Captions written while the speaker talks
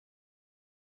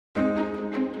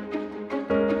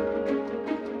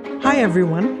Hi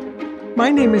everyone, my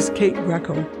name is Kate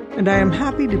Greco, and I am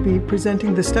happy to be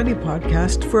presenting the study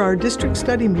podcast for our district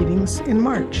study meetings in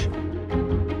March.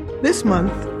 This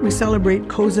month, we celebrate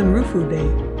Kozen Rufu Day.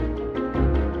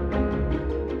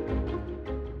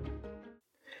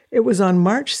 It was on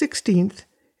March 16th,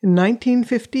 in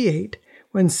 1958,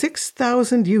 when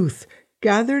 6,000 youth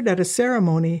gathered at a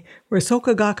ceremony where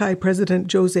Soka Gakkai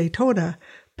President Jose Toda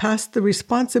passed the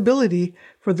responsibility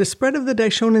for the spread of the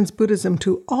Daishonen's Buddhism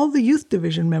to all the youth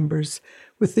division members,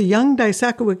 with the young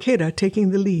Daisaku Ikeda taking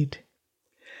the lead.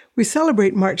 We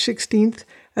celebrate March 16th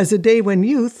as a day when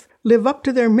youth live up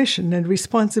to their mission and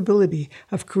responsibility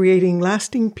of creating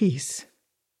lasting peace.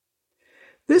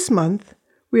 This month,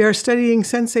 we are studying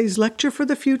Sensei's Lecture for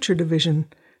the Future division,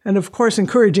 and of course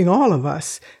encouraging all of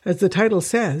us, as the title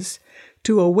says,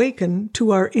 to awaken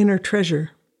to our inner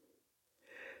treasure.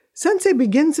 Sensei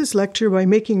begins his lecture by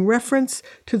making reference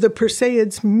to the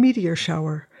Perseids meteor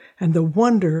shower and the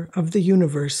wonder of the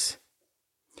universe.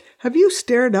 Have you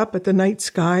stared up at the night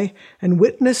sky and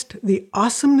witnessed the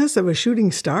awesomeness of a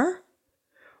shooting star?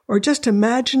 Or just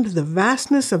imagined the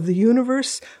vastness of the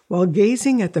universe while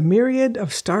gazing at the myriad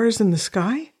of stars in the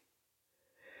sky?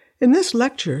 In this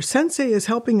lecture, Sensei is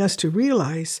helping us to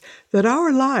realize that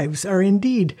our lives are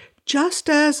indeed just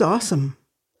as awesome,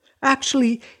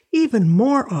 actually even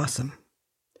more awesome.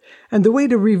 And the way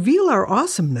to reveal our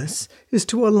awesomeness is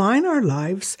to align our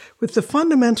lives with the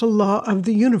fundamental law of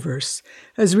the universe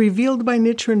as revealed by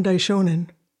Nichiren Daishonin.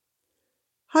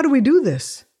 How do we do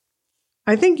this?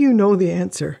 I think you know the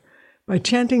answer by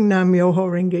chanting Nam-myoho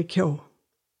Renge Kyo.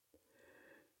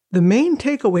 The main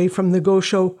takeaway from the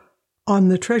Gosho on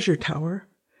the Treasure Tower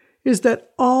is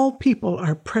that all people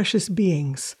are precious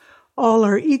beings, all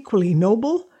are equally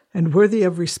noble and worthy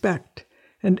of respect,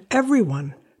 and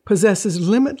everyone possesses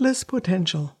limitless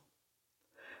potential.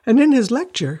 And in his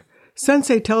lecture,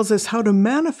 Sensei tells us how to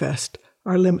manifest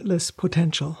our limitless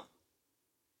potential.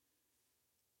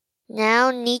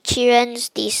 Now Nichiren's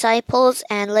disciples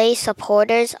and lay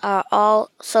supporters are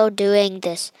also doing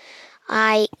this,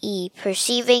 i.e.,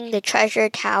 perceiving the treasure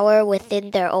tower within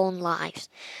their own lives.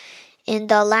 In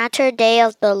the latter day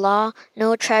of the law,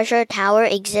 no treasure tower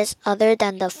exists other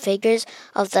than the figures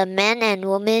of the men and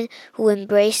women who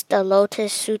embrace the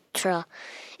Lotus Sutra.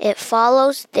 It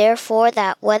follows, therefore,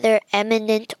 that whether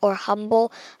eminent or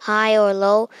humble, high or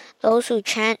low, those who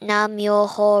chant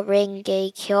Nam-myoho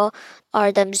Renge Kyo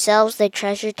are themselves the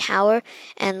treasure tower,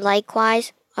 and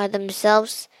likewise are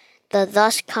themselves the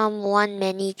thus come one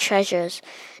many treasures.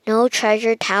 No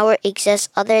treasure tower exists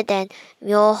other than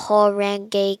Myoho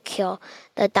Renge Kyo.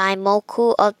 The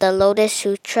Daimoku of the Lotus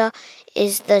Sutra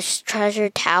is the treasure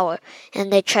tower,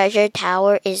 and the treasure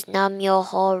tower is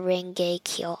Nam-myoho Renge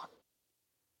Kyo.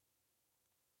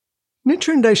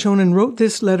 Nichiren Daishonin wrote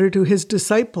this letter to his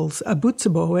disciples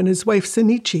Abutsubo and his wife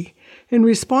Senichi in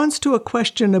response to a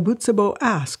question Abutsubo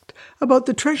asked about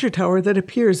the treasure tower that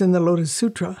appears in the Lotus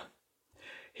Sutra.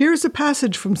 Here's a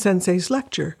passage from Sensei's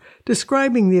lecture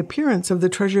describing the appearance of the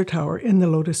treasure tower in the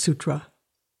Lotus Sutra.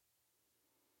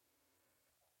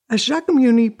 As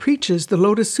Shakyamuni preaches the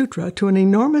Lotus Sutra to an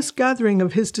enormous gathering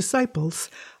of his disciples,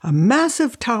 a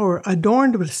massive tower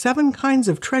adorned with 7 kinds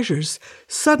of treasures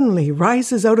suddenly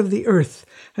rises out of the earth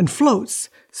and floats,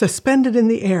 suspended in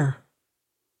the air.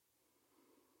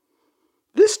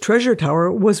 This treasure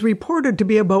tower was reported to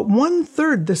be about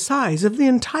 1/3 the size of the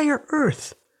entire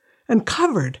earth, and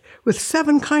covered with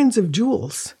 7 kinds of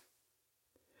jewels.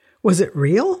 Was it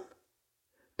real?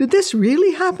 Did this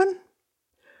really happen?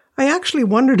 I actually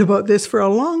wondered about this for a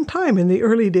long time in the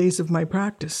early days of my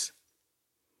practice.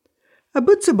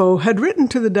 Abutsubo had written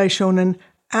to the Daishonin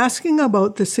asking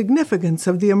about the significance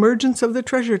of the emergence of the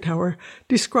treasure tower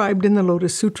described in the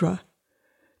Lotus Sutra.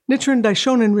 Nichiren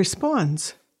Daishonin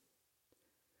responds,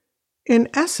 "In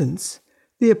essence,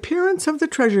 the appearance of the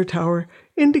treasure tower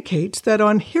indicates that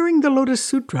on hearing the Lotus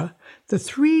Sutra, the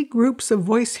 3 groups of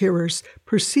voice hearers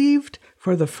perceived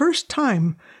for the first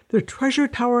time the treasure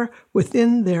tower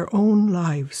within their own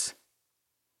lives."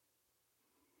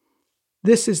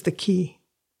 This is the key,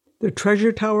 the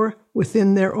treasure tower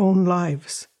within their own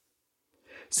lives.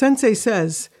 Sensei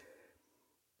says,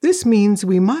 this means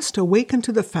we must awaken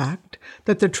to the fact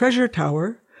that the treasure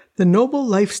tower, the noble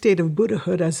life state of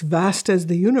Buddhahood as vast as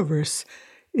the universe,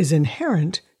 is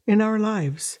inherent in our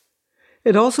lives.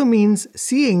 It also means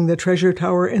seeing the treasure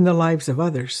tower in the lives of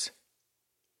others.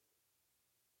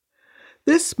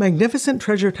 This magnificent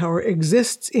treasure tower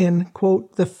exists in,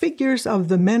 quote, the figures of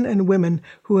the men and women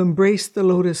who embrace the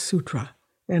Lotus Sutra,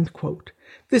 end quote.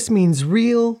 This means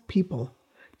real people,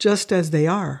 just as they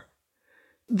are.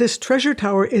 This treasure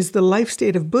tower is the life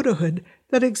state of Buddhahood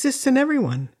that exists in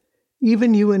everyone,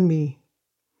 even you and me.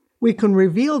 We can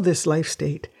reveal this life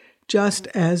state just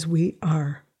as we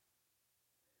are.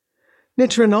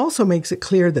 Nichiren also makes it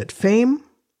clear that fame,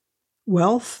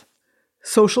 wealth,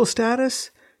 social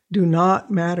status do not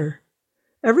matter.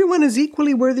 Everyone is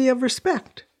equally worthy of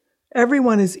respect.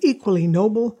 Everyone is equally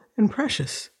noble and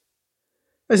precious.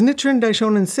 As Nichiren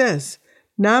Daishonin says,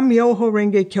 Nam-myoho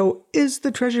Renge Kyo is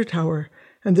the treasure tower,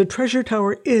 and the treasure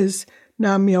tower is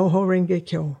Nam-myoho Renge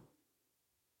Kyo.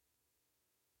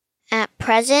 At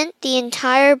present, the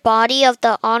entire body of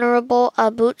the Honorable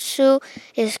Abutsu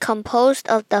is composed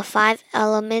of the 5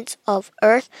 elements of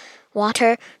earth,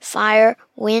 water, fire,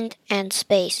 wind, and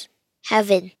space,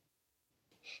 heaven.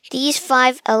 These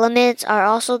 5 elements are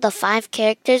also the 5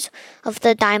 characters of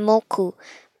the Daimoku,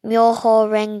 Myoho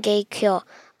Renge Kyo.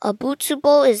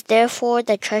 Abutsubo is therefore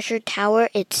the treasure tower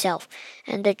itself,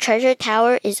 and the treasure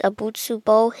tower is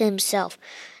Abutsubo himself.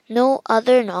 No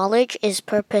other knowledge is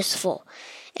purposeful.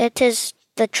 It is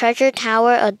the treasure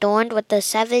tower adorned with the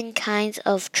 7 kinds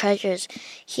of treasures,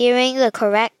 hearing the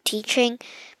correct teaching,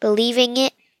 believing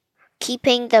it,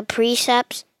 keeping the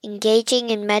precepts, engaging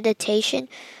in meditation,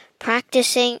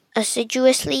 practicing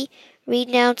assiduously,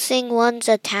 renouncing one's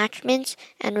attachments,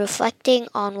 and reflecting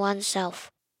on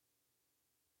oneself.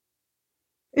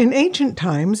 In ancient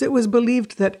times, it was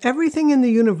believed that everything in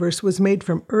the universe was made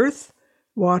from earth,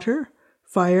 water,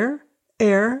 fire,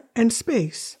 air, and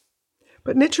space.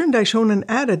 But Nichiren Daishonin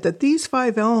added that these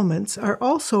 5 elements are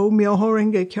also Myoho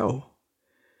Renge Kyo.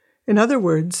 In other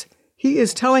words, he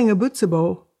is telling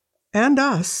Abutsubo and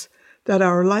us that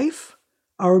our life,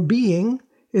 our being,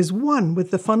 is one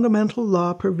with the fundamental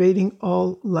law pervading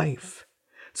all life.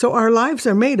 So our lives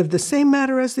are made of the same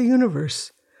matter as the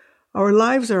universe. Our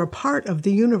lives are a part of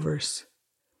the universe.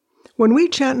 When we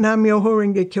chant Nam-myoho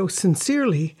Renge Kyo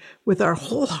sincerely with our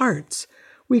whole hearts,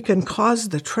 we can cause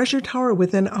the treasure tower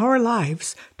within our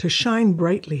lives to shine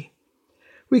brightly.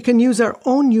 We can use our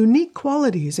own unique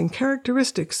qualities and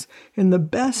characteristics in the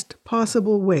best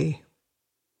possible way.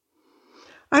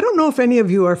 I don't know if any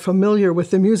of you are familiar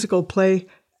with the musical play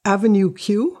Avenue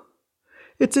Q.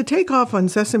 It's a takeoff on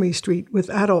Sesame Street with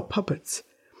adult puppets.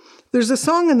 There's a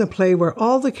song in the play where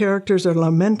all the characters are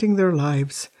lamenting their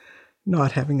lives,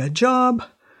 not having a job,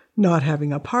 not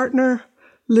having a partner,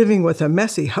 living with a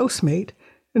messy housemate,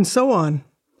 and so on.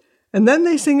 And then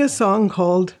they sing a song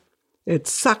called It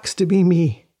Sucks to Be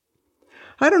Me.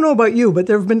 I don't know about you, but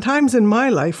there have been times in my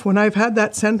life when I've had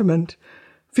that sentiment,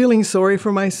 feeling sorry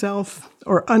for myself,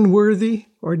 or unworthy,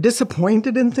 or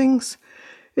disappointed in things.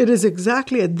 It is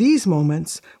exactly at these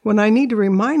moments when I need to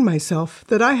remind myself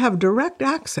that I have direct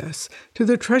access to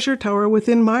the treasure tower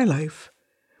within my life.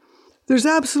 There's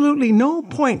absolutely no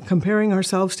point comparing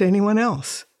ourselves to anyone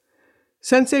else.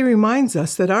 Sensei reminds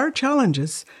us that our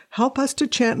challenges help us to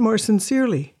chant more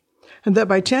sincerely, and that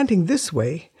by chanting this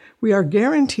way, we are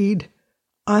guaranteed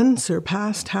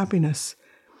unsurpassed happiness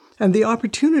and the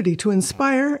opportunity to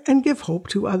inspire and give hope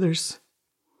to others.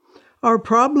 Our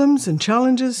problems and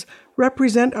challenges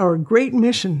represent our great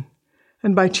mission,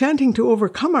 and by chanting to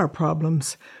overcome our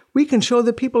problems, we can show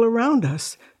the people around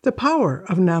us the power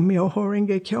of Nam-myoho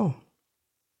Renge Kyo.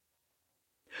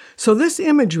 So this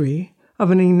imagery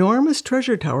of an enormous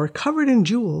treasure tower covered in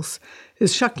jewels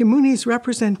is Shakyamuni's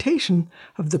representation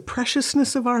of the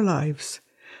preciousness of our lives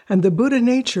and the Buddha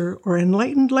nature or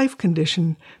enlightened life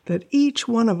condition that each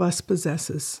one of us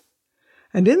possesses.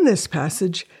 And in this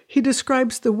passage, he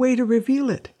describes the way to reveal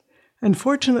it. And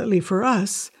fortunately for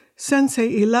us,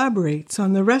 Sensei elaborates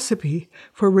on the recipe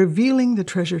for revealing the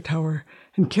treasure tower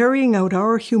and carrying out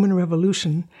our human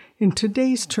revolution in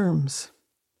today's terms.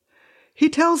 He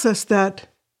tells us that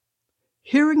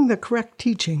hearing the correct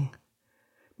teaching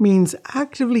means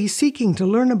actively seeking to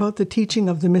learn about the teaching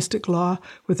of the mystic law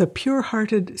with a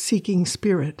pure-hearted seeking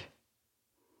spirit.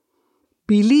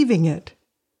 Believing it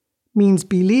means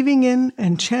believing in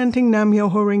and chanting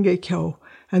Nam-myoho Renge Kyo,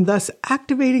 and thus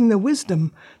activating the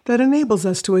wisdom that enables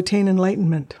us to attain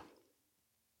enlightenment.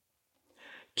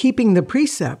 Keeping the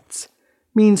precepts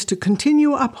means to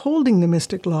continue upholding the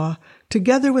mystic law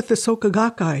together with the Soka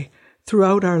Gakkai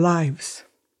throughout our lives.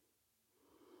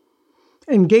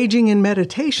 Engaging in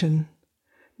meditation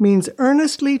means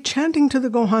earnestly chanting to the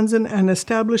Gohanzen and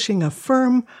establishing a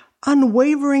firm,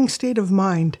 unwavering state of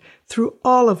mind through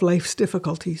all of life's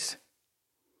difficulties.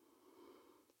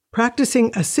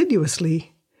 Practicing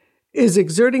assiduously is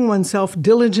exerting oneself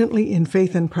diligently in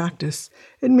faith and practice.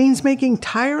 It means making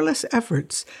tireless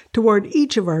efforts toward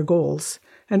each of our goals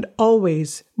and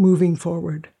always moving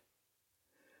forward.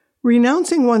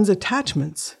 Renouncing one's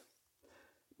attachments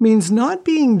means not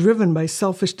being driven by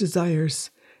selfish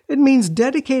desires. It means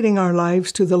dedicating our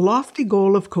lives to the lofty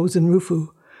goal of Kozen Rufu,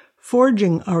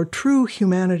 forging our true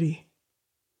humanity.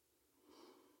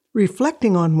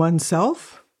 Reflecting on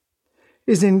oneself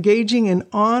is engaging in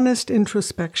honest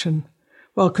introspection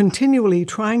while continually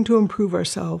trying to improve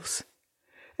ourselves.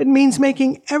 It means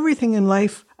making everything in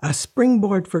life a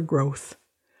springboard for growth.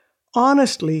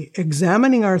 Honestly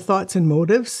examining our thoughts and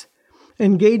motives,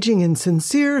 engaging in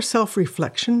sincere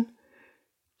self-reflection,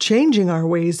 changing our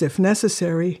ways if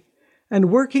necessary,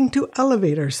 and working to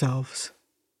elevate ourselves.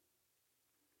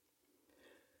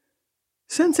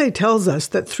 Sensei tells us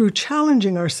that through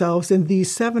challenging ourselves in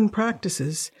these 7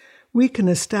 practices, we can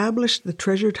establish the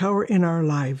treasure tower in our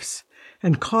lives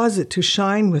and cause it to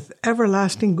shine with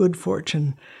everlasting good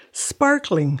fortune,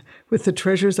 sparkling with the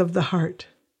treasures of the heart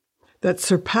that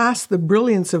surpass the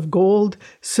brilliance of gold,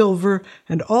 silver,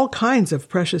 and all kinds of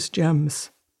precious gems.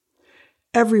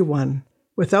 Everyone,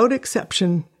 without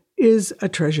exception, is a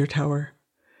treasure tower.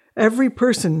 Every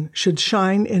person should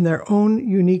shine in their own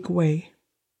unique way.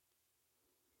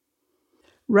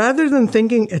 Rather than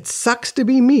thinking it sucks to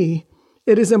be me,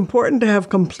 it is important to have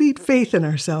complete faith in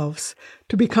ourselves,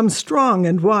 to become strong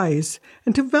and wise,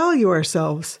 and to value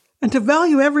ourselves, and to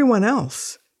value everyone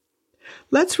else.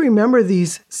 Let's remember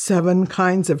these 7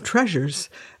 kinds of treasures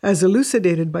as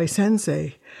elucidated by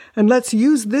Sensei, and let's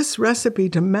use this recipe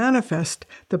to manifest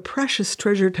the precious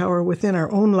treasure tower within our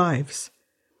own lives.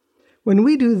 When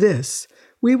we do this,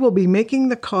 we will be making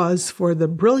the cause for the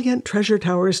brilliant treasure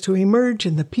towers to emerge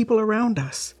in the people around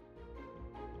us.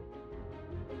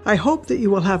 I hope that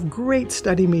you will have great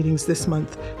study meetings this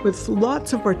month with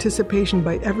lots of participation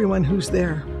by everyone who's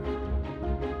there.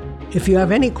 If you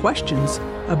have any questions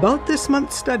about this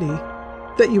month's study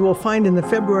that you will find in the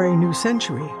February New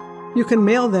Century, you can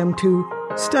mail them to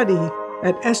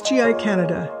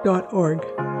study@sgicanada.org.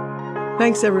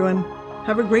 Thanks, everyone.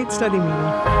 Have a great study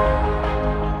meeting.